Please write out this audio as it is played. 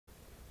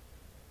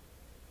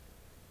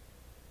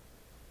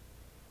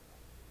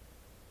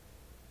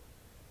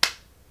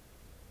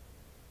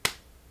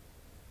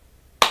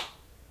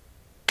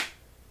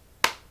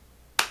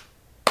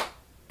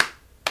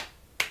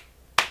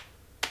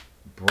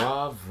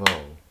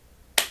Bravo.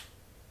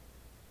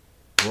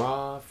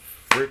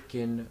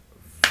 Freakin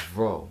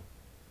bro.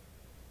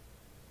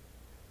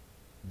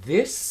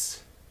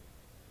 This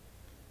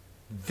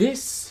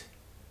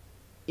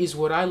is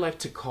what I like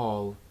to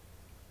call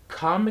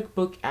comic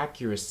book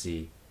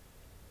accuracy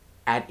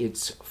at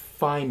its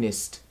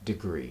finest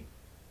degree.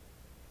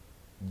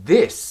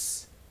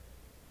 This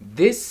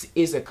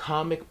is a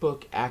comic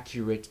book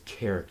accurate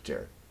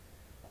character.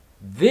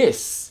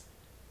 This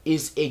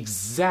is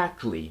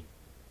exactly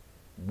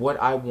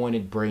what I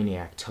wanted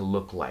Brainiac to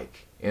look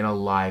like in a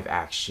live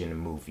action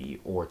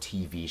movie or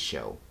TV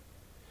show.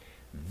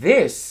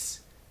 This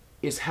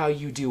is how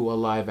you do a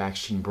live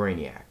action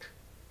Brainiac.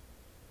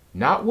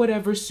 Not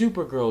whatever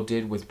Supergirl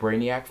did with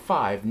Brainiac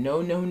 5.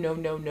 No.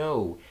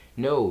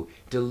 No,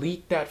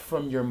 delete that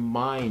from your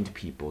mind,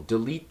 people.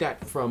 Delete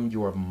that from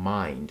your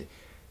mind.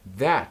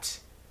 That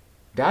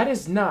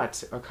is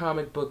not a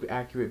comic book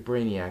accurate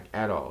Brainiac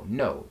at all.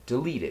 No,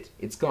 delete it.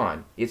 It's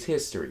gone. It's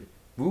history.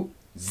 Whoop,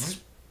 zzz,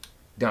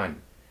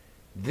 done.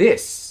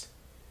 This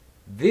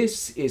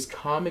is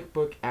comic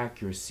book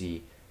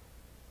accuracy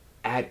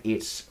at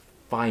its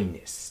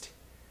finest.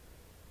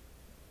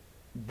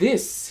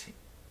 This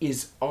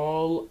is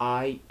all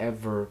I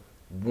ever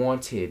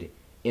wanted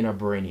in a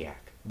Brainiac.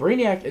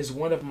 Brainiac is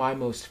one of my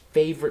most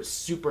favorite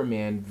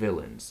Superman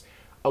villains,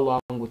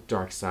 along with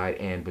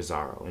Darkseid and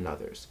Bizarro and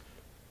others.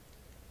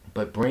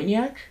 But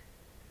Brainiac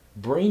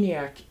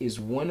is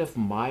one of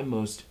my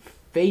most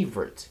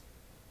favorite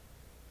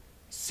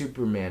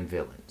Superman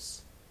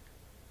villains.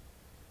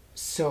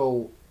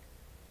 So,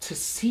 to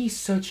see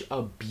such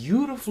a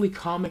beautifully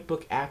comic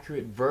book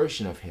accurate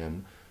version of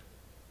him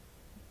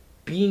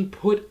being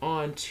put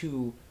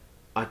onto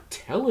a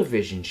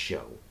television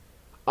show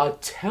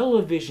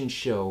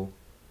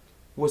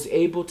was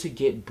able to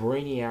get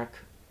Brainiac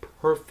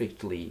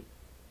perfectly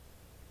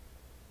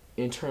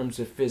in terms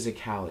of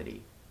physicality.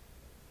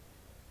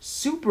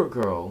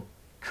 Supergirl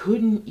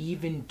couldn't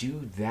even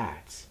do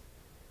that.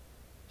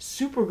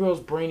 Supergirl's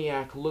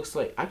Brainiac looks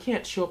like, I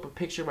can't show up a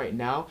picture right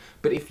now,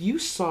 but if you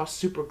saw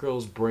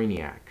Supergirl's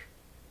Brainiac,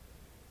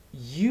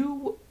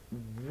 you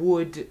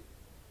would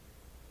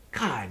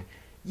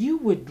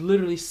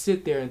literally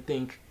sit there and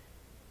think,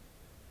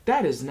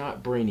 that is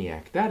not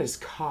Brainiac, that is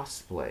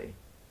cosplay.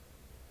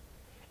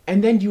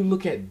 And then you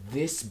look at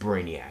this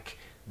Brainiac,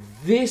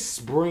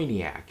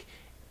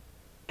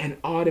 and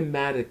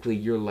automatically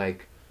you're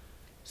like,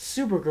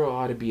 Supergirl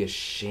ought to be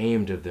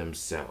ashamed of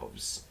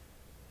themselves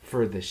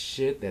for the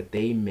shit that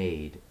they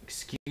made.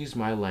 Excuse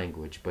my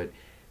language, but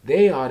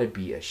they ought to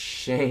be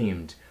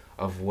ashamed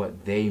of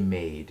what they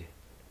made.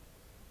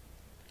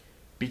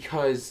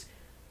 Because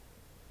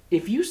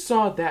if you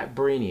saw that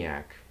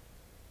Brainiac,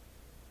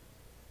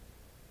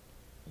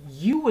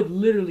 you would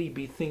literally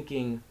be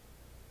thinking,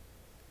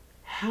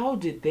 how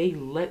did they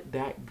let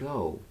that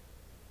go?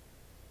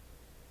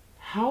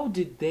 How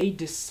did they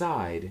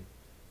decide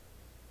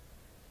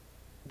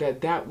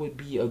that that would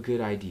be a good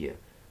idea?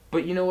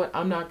 But you know what?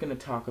 I'm not going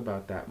to talk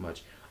about that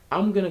much.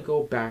 I'm going to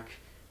go back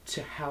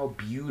to how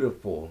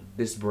beautiful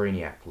this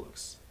Brainiac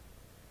looks.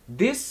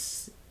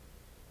 This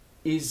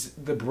is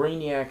the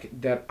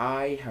Brainiac that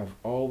I have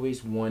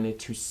always wanted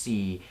to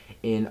see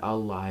in a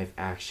live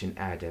action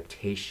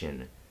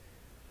adaptation.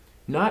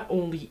 Not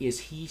only is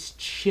he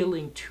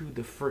chilling to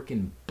the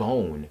frickin'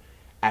 bone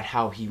at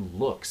how he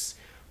looks,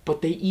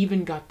 but they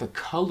even got the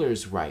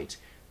colors right.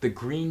 The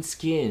green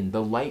skin,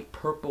 the light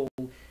purple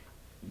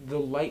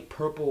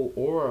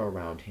aura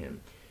around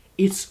him.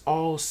 It's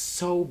all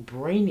so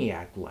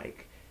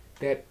Brainiac-like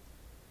that,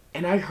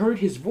 and I heard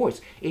his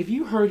voice. If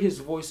you heard his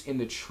voice in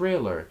the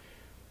trailer,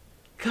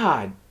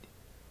 God,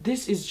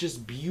 this is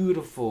just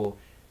beautiful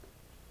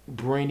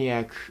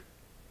Brainiac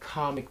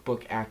comic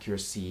book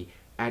accuracy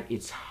at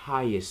its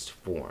highest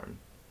form.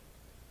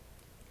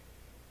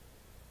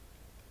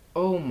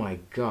 Oh my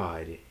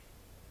God.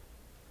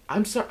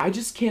 I'm sorry, I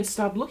just can't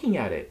stop looking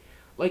at it.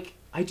 Like,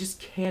 I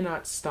just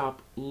cannot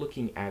stop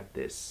looking at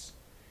this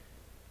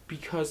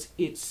because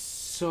it's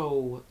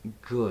so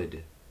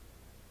good.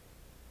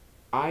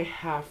 Now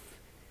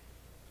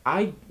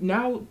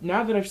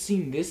that I've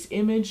seen this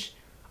image,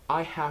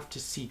 I have to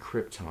see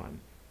Krypton.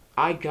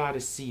 I gotta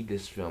see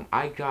this film.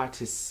 I have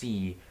to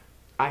see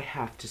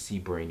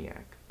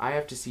Brainiac. I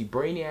have to see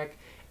Brainiac,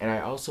 and I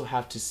also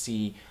have to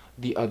see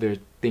the other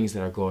things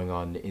that are going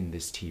on in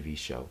this TV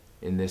show,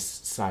 in this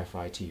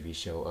sci-fi TV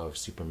show of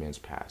Superman's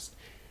past.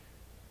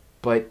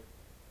 But,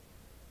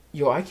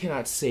 I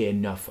cannot say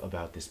enough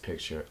about this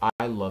picture.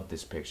 I love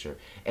this picture.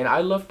 And I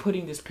love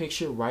putting this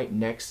picture right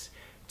next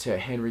to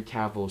Henry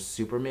Cavill's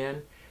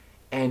Superman.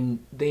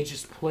 And they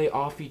just play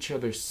off each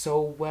other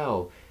so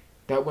well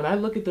that when I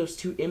look at those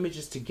two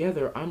images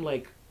together, I'm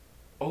like,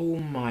 oh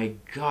my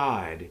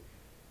God.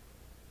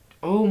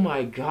 Oh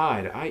my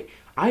God.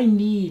 I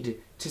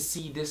need to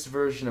see this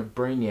version of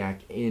Brainiac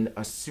in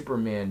a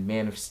Superman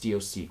Man of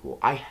Steel sequel.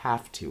 I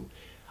have to.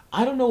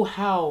 I don't know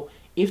how,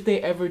 if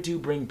they ever do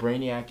bring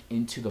Brainiac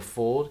into the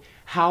fold,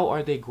 how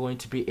are they going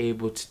to be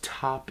able to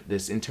top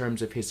this in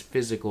terms of his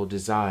physical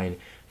design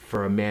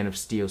for a Man of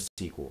Steel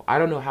sequel. I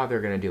don't know how they're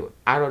gonna do it.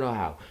 I don't know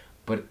how.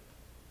 But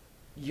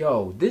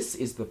yo, this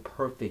is the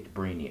perfect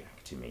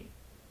Brainiac to me.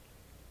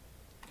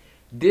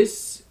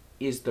 This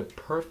is the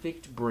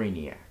perfect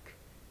Brainiac.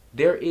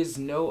 There is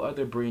no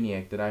other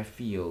Brainiac that I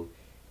feel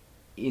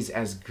is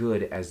as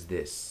good as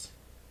this.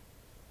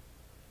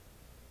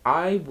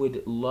 I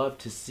would love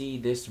to see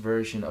this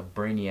version of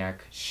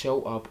Brainiac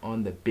show up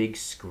on the big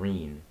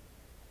screen.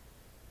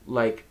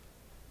 Like,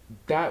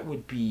 that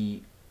would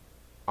be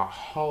a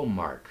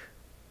hallmark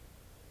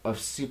of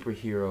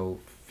superhero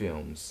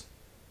films.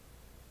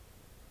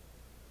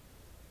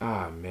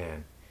 Ah,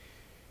 man.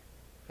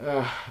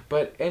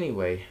 But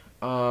anyway,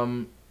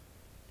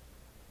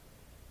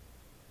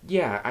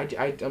 yeah,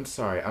 I'm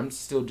sorry. I'm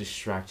still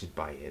distracted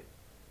by it.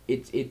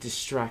 It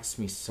distracts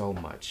me so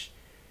much.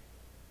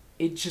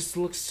 It just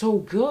looks so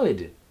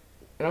good.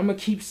 And I'm gonna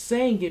keep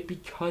saying it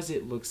because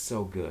it looks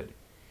so good.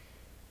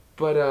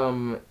 But,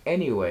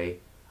 anyway,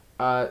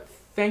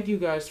 thank you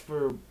guys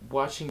for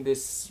watching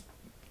this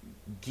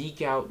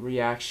geek out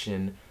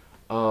reaction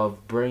of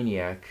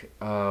Brainiac.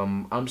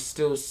 I'm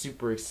still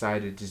super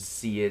excited to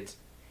see it.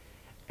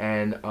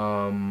 And,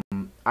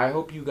 I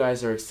hope you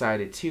guys are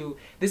excited too.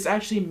 This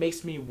actually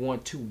makes me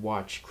want to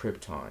watch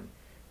Krypton.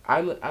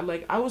 I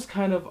was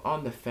kind of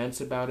on the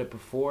fence about it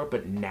before,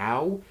 but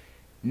now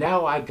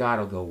I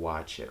gotta go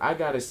watch it. I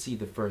gotta see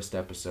the first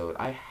episode.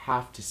 I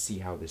have to see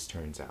how this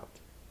turns out.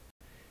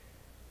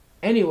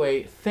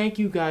 Anyway, thank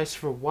you guys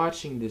for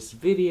watching this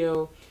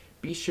video.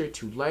 Be sure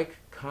to like,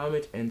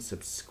 comment, and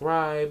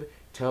subscribe.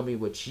 Tell me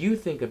what you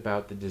think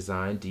about the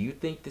design. Do you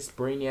think this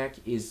Brainiac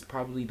is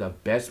probably the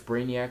best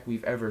Brainiac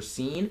we've ever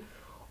seen?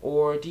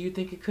 Or do you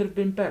think it could have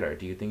been better?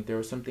 Do you think there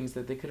were some things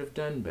that they could have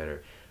done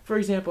better? For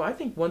example, I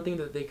think one thing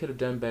that they could have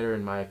done better,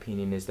 in my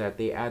opinion, is that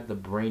they add the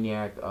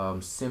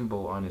Brainiac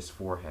symbol on his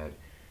forehead.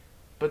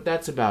 But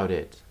that's about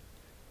it.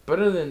 But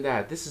other than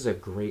that, this is a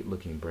great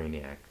looking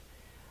Brainiac.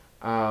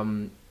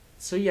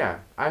 So yeah,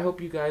 I hope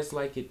you guys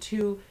like it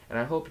too, and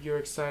I hope you're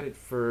excited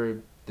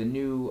for the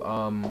new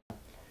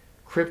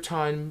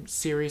Krypton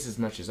series as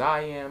much as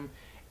I am,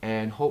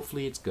 and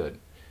hopefully it's good.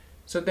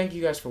 So thank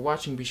you guys for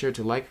watching. Be sure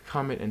to like,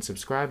 comment, and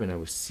subscribe, and I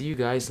will see you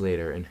guys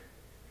later. And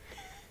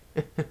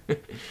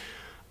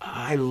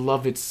I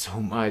love it so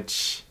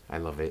much. I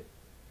love it.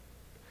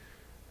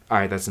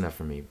 Alright, that's enough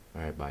for me.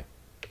 Alright, bye.